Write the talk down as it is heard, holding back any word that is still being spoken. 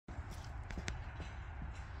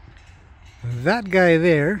That guy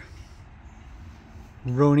there,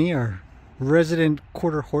 Roni, our resident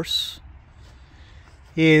quarter horse,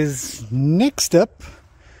 is next up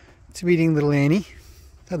to meeting little Annie.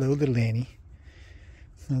 Hello, little Annie.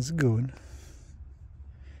 How's it going?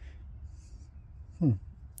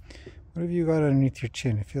 What have you got underneath your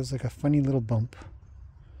chin? It feels like a funny little bump.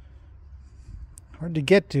 Hard to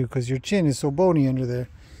get to because your chin is so bony under there.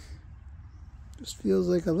 Just feels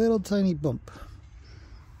like a little tiny bump.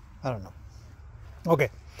 I don't know. Okay,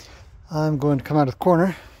 I'm going to come out of the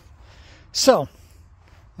corner. So,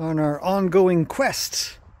 on our ongoing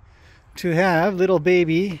quest to have little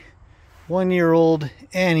baby 1-year-old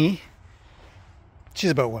Annie,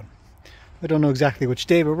 she's about 1. I don't know exactly which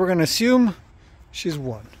day, but we're going to assume she's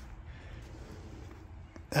 1.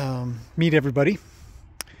 Meet everybody.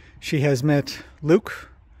 She has met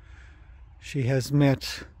Luke. She has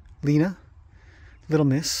met Lena, Little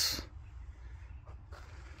Miss,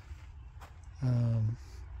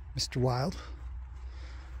 Mr. Wild.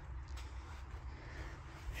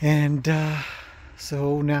 And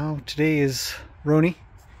so now today is Roni.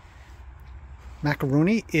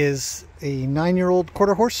 Macaroni is a 9-year-old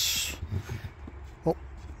quarter horse. Oh,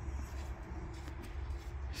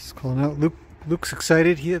 he's calling out. Luke's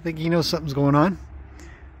excited. I think he knows something's going on.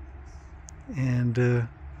 And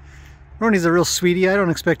Roni's a real sweetie. I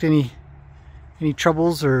don't expect any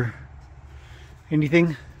troubles or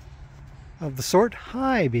anything of the sort.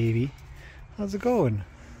 Hi, baby. How's it going?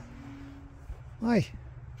 Hi.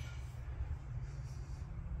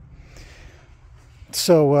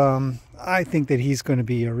 So I think that he's going to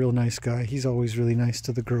be a real nice guy. He's always really nice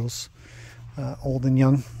to the girls, old and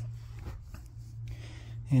young.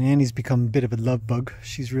 And Annie's become a bit of a love bug.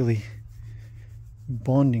 She's really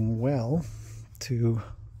bonding well to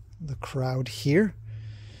the crowd here,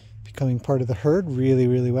 becoming part of the herd really,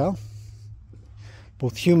 really well.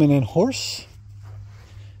 Both human and horse.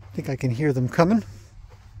 I think I can hear them coming.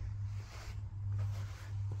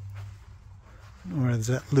 Or is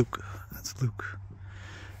that Luke? That's Luke.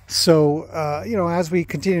 So, you know, as we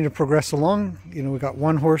continue to progress along, you know, we got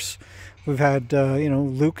 1 horse. We've had, you know,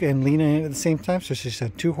 Luke and Lena in at the same time, so she's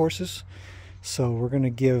had 2 horses. So we're going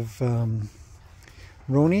to give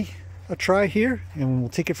Roni a try here, and we'll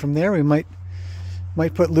take it from there. We might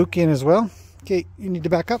put Luke in as well. Okay, you need to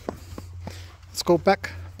back up. Let's go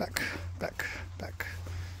back.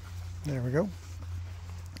 There we go.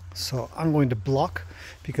 So I'm going to block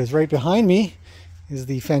because right behind me is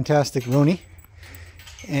the fantastic Roni.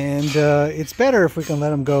 And it's better if we can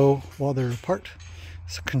let them go while they're apart.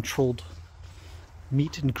 It's a controlled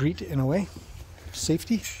meet and greet in a way.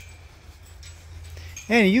 Safety.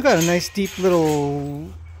 Annie, you got a nice deep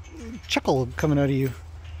little chuckle coming out of you.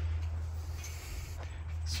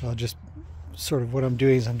 So I'll just sort of what I'm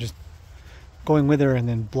doing is I'm just going with her and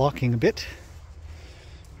then blocking a bit.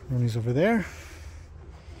 Roni's over there.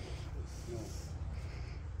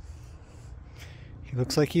 He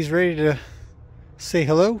looks like he's ready to say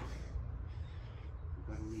hello.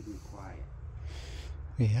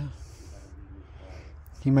 Yeah.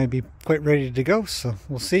 He might be quite ready to go, so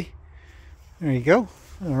we'll see. There you go.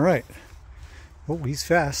 All right. Oh, he's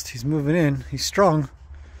fast. He's moving in. He's strong.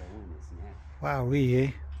 Wowee,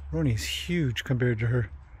 eh? Roni's huge compared to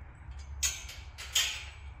her.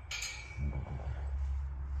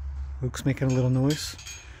 Luke's making a little noise.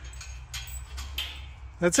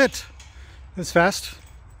 That's it. That's fast.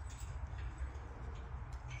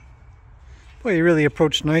 Boy, you really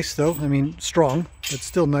approached nice though. I mean, strong, but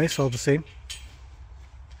still nice all the same.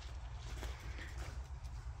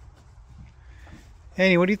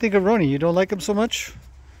 Annie, what do you think of Roni? You don't like him so much?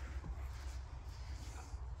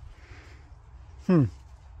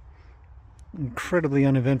 Incredibly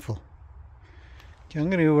uneventful. Okay, I'm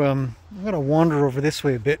gonna wander over this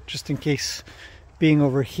way a bit, just in case being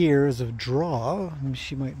over here is a draw.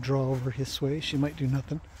 She might draw over his way. She might do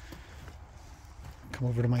nothing. Come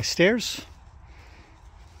over to my stairs.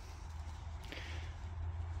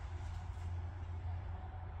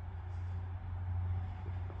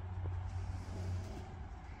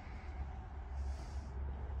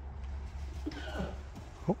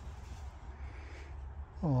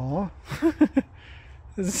 Oh.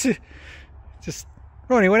 Just,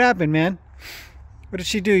 Roni, what happened, man? What did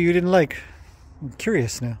she do you didn't like? I'm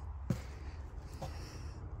curious now.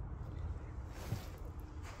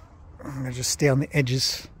 I'm going to just stay on the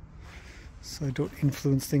edges so I don't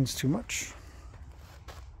influence things too much.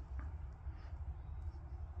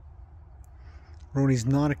 Roni's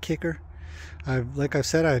not a kicker. Like I've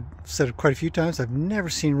said it quite a few times, I've never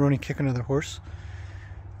seen Roni kick another horse.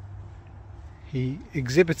 He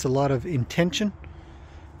exhibits a lot of intention,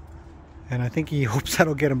 and I think he hopes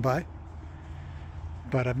that'll get him by.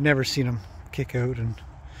 but I've never seen them kick out. And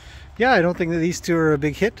yeah, I don't think that these two are a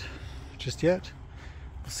big hit just yet.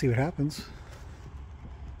 We'll see what happens.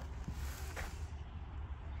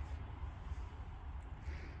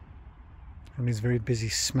 And he's very busy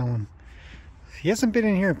smelling. He hasn't been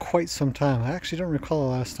in here in quite some time. I actually don't recall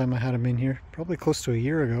the last time I had him in here. Probably close to a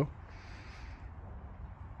year ago,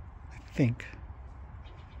 I think.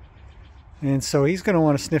 And so he's going to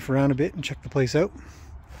want to sniff around a bit and check the place out.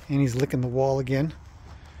 And he's licking the wall again.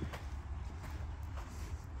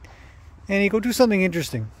 And he go do something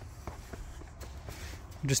interesting.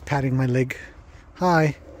 I'm just patting my leg.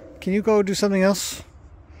 Hi, can you go do something else?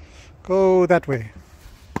 Go that way.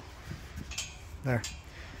 There.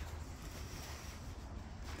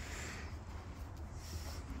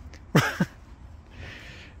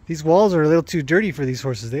 These walls are a little too dirty for these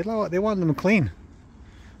horses. They want them clean.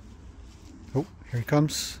 Oh, here he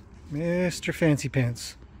comes. Mr. Fancy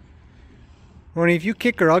Pants. Roni, if you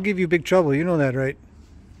kick her, I'll give you big trouble. You know that, right?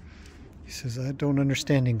 He says, I don't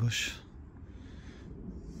understand English.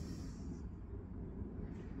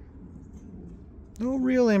 No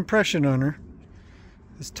real impression on her.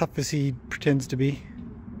 As tough as he pretends to be.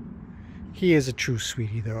 He is a true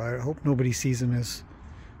sweetie, though. I hope nobody sees him as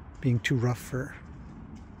being too rough for her.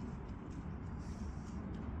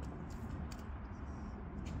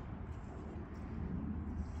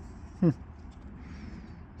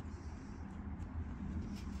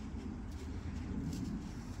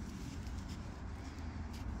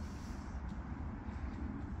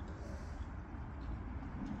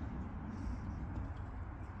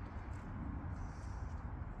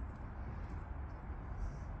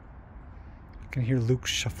 I can hear Luke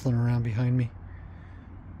shuffling around behind me.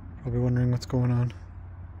 Probably wondering what's going on.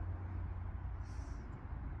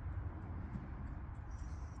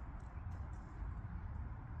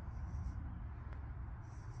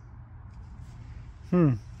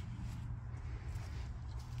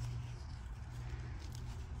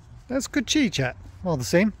 That's good chitty chat. All the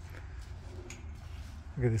same.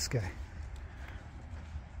 Look at this guy.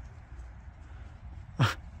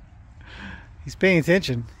 He's paying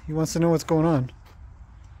attention. He wants to know what's going on.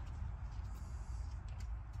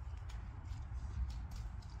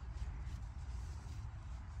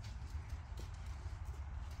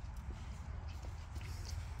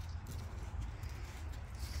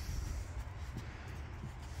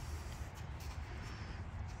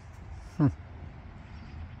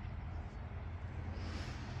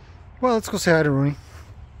 Well, let's go say hi to Roni.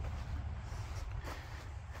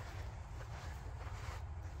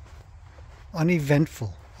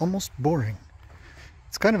 Uneventful, almost boring.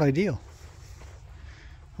 It's kind of ideal.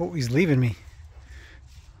 Oh, he's leaving me.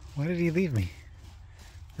 Why did he leave me?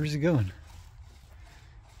 Where's he going?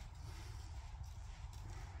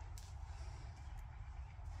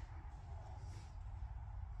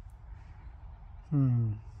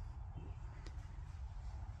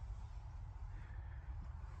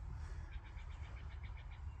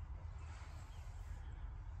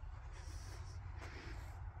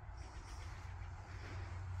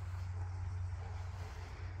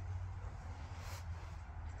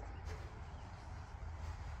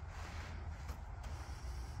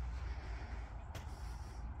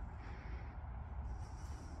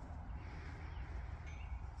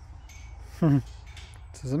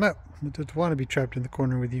 Says I'm out. I don't want to be trapped in the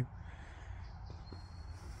corner with you.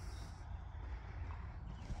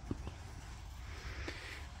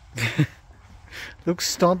 Luke's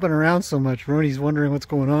stomping around so much. Roni's wondering what's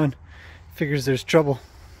going on. Figures there's trouble.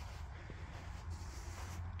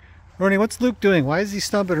 Roni, what's Luke doing? Why is he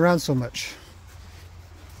stomping around so much?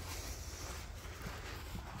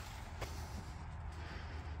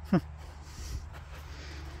 Here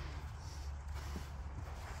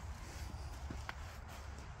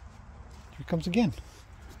comes again.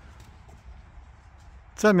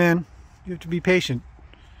 What's up, man? You have to be patient.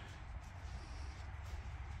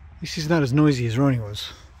 At least he's not as noisy as Roni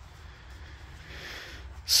was.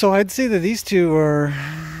 So I'd say that these two are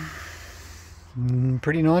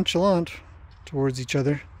pretty nonchalant towards each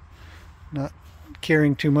other, not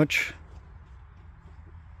caring too much.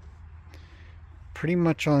 Pretty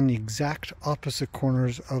much on the exact opposite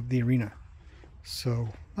corners of the arena. So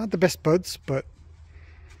not the best buds, but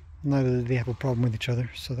neither do they have a problem with each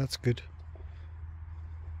other, so that's good.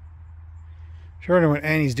 Sure, I don't know what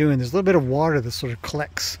Annie's doing. There's a little bit of water that sort of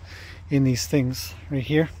collects in these things right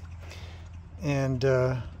here, and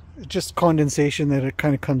just condensation that it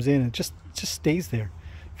kind of comes in. It just stays there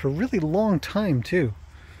for a really long time too,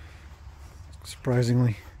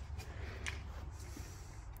 surprisingly.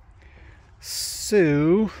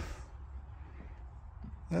 So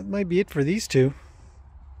that might be it for these two.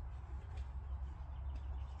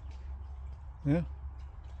 Yeah.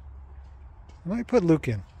 I might put Luke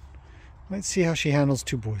in. Might see how she handles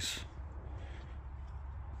two boys.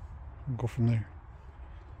 And go from there.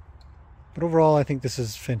 But overall, I think this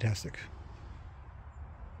is fantastic.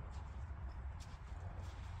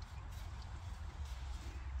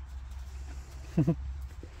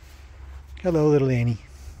 Hello, little Annie.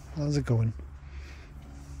 How's it going?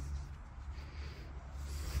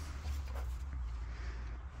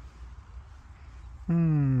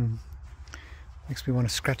 Makes me want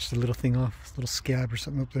to scratch the little thing off, this little scab or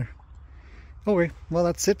something up there. Okay, well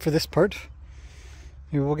that's it for this part.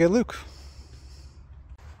 Maybe we'll get Luke.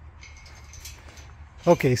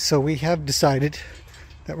 Okay, so we have decided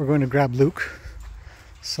that we're going to grab Luke.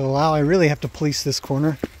 So now I really have to police this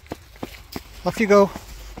corner. Off you go.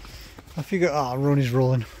 Off you go. Oh, Roni's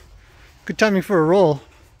rolling. Good timing for a roll.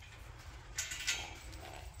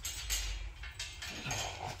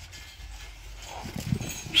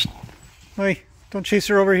 Hey, don't chase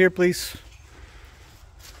her over here, please.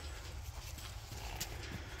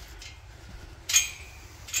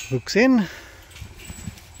 Luke's in.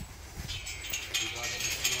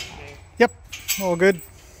 Yep, all good.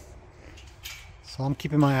 So I'm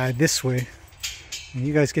keeping my eye this way. And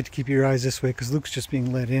you guys get to keep your eyes this way because Luke's just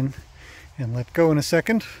being let in and let go in a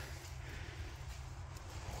second.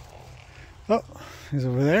 Oh, he's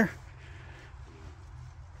over there.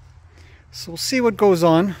 So we'll see what goes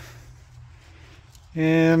on.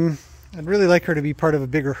 And I'd really like her to be part of a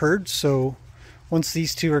bigger herd, so once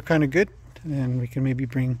these two are kind of good, then we can maybe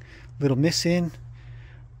bring little Miss in,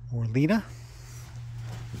 or Lena.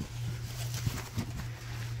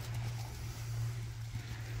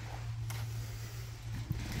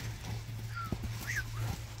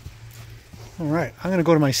 Alright, I'm going to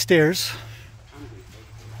go to my stairs.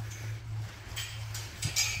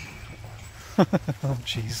 Oh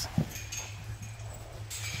jeez.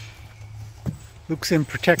 Luke's in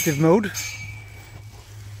protective mode,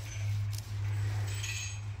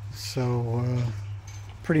 so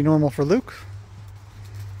pretty normal for Luke.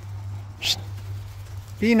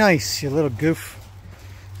 Be nice, you little goof.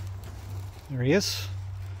 There he is.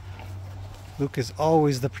 Luke is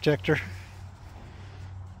always the protector.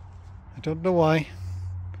 I don't know why.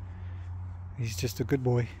 He's just a good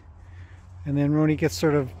boy. And then Roni gets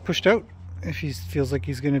sort of pushed out if he feels like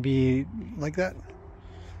he's going to be like that.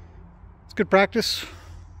 It's good practice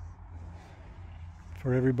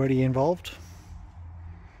for everybody involved,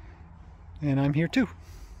 and I'm here too.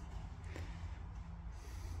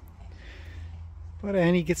 But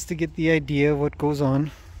Annie gets to get the idea of what goes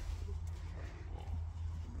on.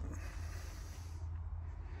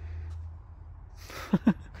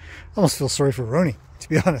 I almost feel sorry for Roni, to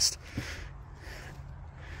be honest.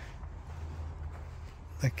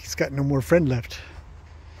 Like he's got no more friend left.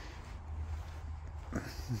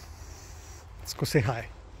 Let's go say hi.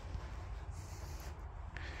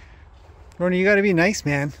 Roni, you gotta be nice,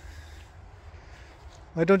 man.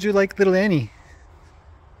 Why don't you like little Annie?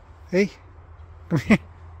 Hey, come here.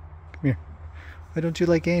 Come here. Why don't you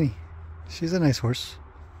like Annie? She's a nice horse.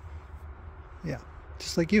 Yeah,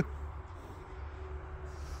 just like you.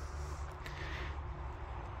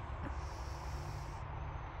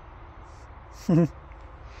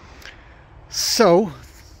 So,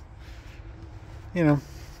 you know,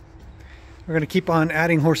 we're going to keep on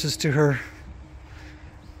adding horses to her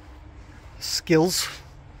skills,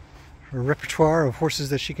 her repertoire of horses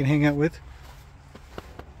that she can hang out with.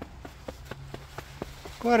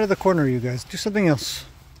 Go out of the corner, you guys. Do something else.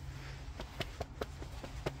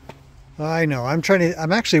 I know.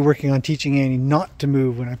 I'm actually working on teaching Annie not to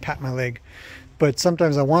move when I pat my leg. But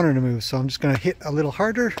sometimes I want her to move, so I'm just going to hit a little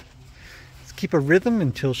harder. Let's keep a rhythm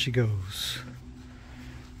until she goes.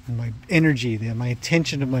 And my energy, my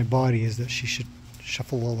attention of my body is that she should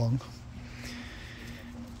shuffle along.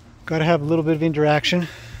 Got to have a little bit of interaction.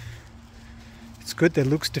 It's good that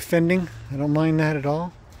Luke's defending. I don't mind that at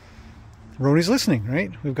all. Roni's listening,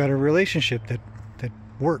 right? We've got a relationship that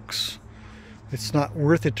works. It's not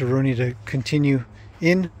worth it to Roni to continue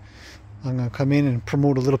in. I'm going to come in and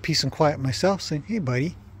promote a little peace and quiet myself, saying, hey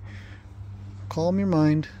buddy, calm your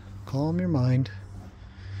mind, calm your mind.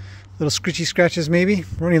 Little scritchy scratches maybe.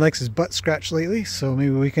 Roni likes his butt scratched lately, so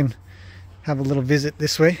maybe we can have a little visit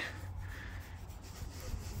this way.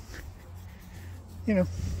 You know,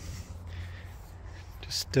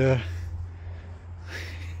 just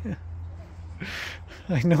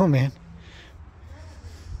I know, man,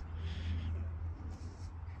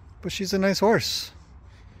 but she's a nice horse.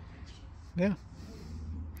 Yeah.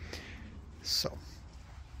 So,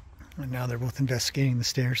 and now they're both investigating the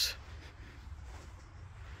stairs.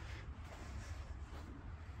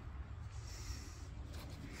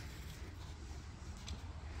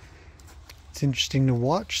 It's interesting to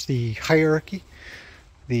watch the hierarchy,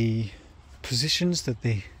 the positions that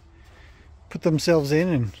they put themselves in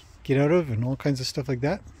and get out of, and all kinds of stuff like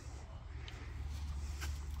that.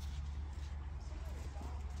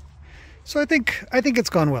 So I think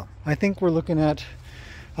it's gone well. I think we're looking at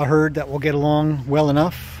a herd that will get along well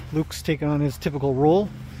enough. Luke's taken on his typical role.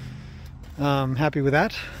 Happy with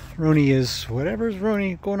that. Roni is whatever's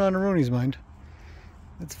going on in Roni's mind.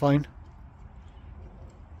 That's fine.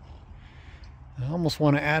 I almost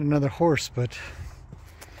want to add another horse, but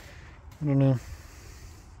I don't know.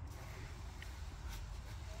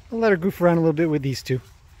 I'll let her goof around a little bit with these two.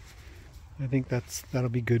 I think that'll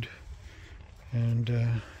be good.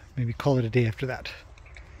 And maybe call it a day after that.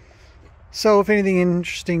 So if anything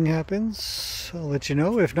interesting happens, I'll let you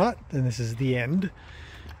know. If not, then this is the end.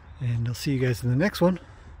 And I'll see you guys in the next one.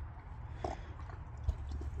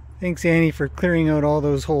 Thanks, Annie, for clearing out all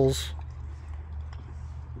those holes.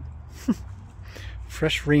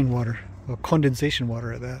 Fresh rainwater. Well, condensation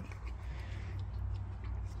water at that.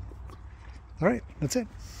 Alright, that's it.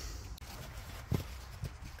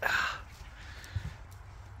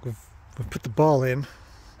 We've put the ball in.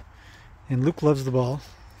 And Luke loves the ball.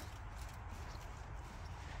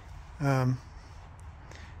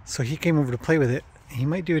 So he came over to play with it. He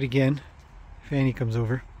might do it again if Annie comes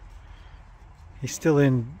over. He's still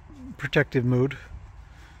in protective mode.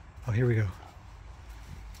 Oh, here we go.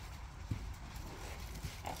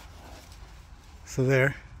 So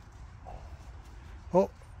there. Oh,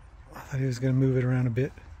 I thought he was going to move it around a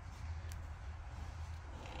bit.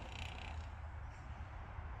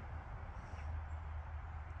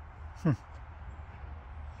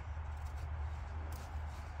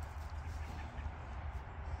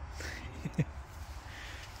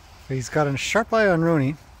 But he's got a sharp eye on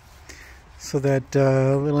Roni, so that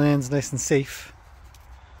little Anne's nice and safe.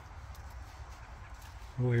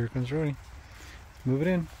 Oh, here comes Roni. Move it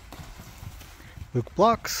in. Luke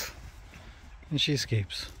blocks, and she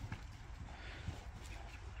escapes.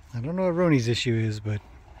 I don't know what Roni's issue is, but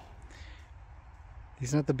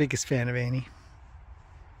he's not the biggest fan of Annie.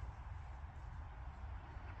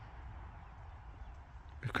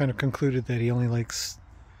 We've kind of concluded that he only likes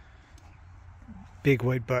big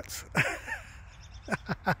white butts.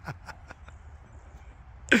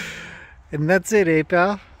 And that's it, eh,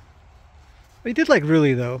 pal? He did like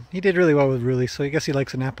Ruli, though. He did really well with Ruli, so I guess he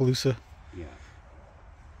likes an Appaloosa. Yeah.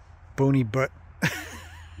 Bony butt.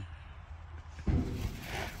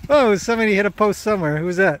 Oh, somebody hit a post somewhere. Who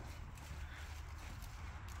was that?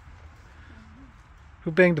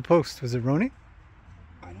 Who banged the post? Was it Roni?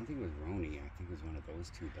 I don't think it was Roni. I think it was one of those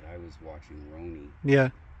two, but I was watching Roni. Yeah.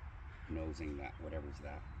 Nosing that, whatever's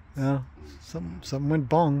that. Oh, something went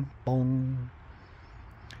bong, bong.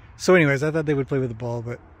 So anyways, I thought they would play with the ball,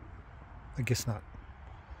 but I guess not.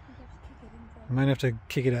 I might have to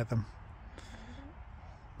kick it at them.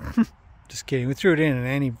 Just kidding. We threw it in and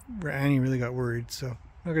Annie really got worried, so I'm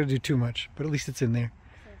not going to do too much, but at least it's in there.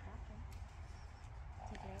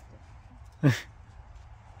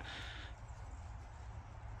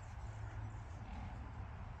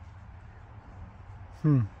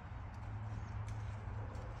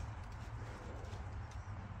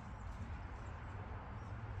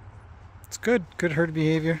 It's good herd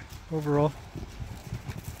behavior overall.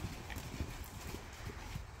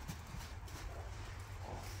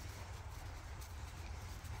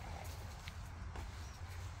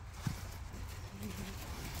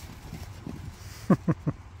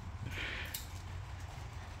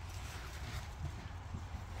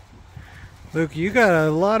 Luke, you got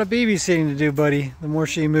a lot of babysitting to do, buddy. The more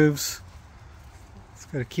she moves, it's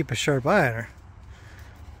got to keep a sharp eye on her.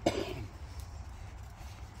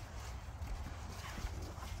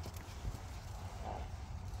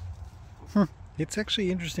 It's actually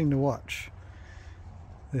interesting to watch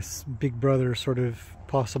this big brother sort of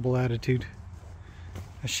possible attitude.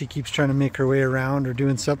 As she keeps trying to make her way around or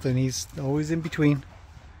doing something, he's always in between,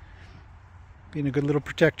 being a good little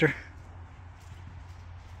protector.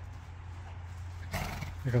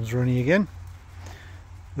 Here comes Roni again.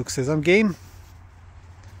 Luke says, I'm game.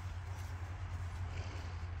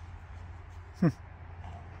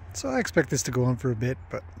 So I expect this to go on for a bit,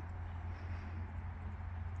 but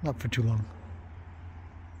not for too long.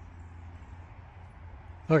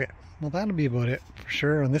 Okay, well that'll be about it for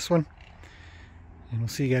sure on this one. And we'll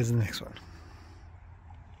see you guys in the next one.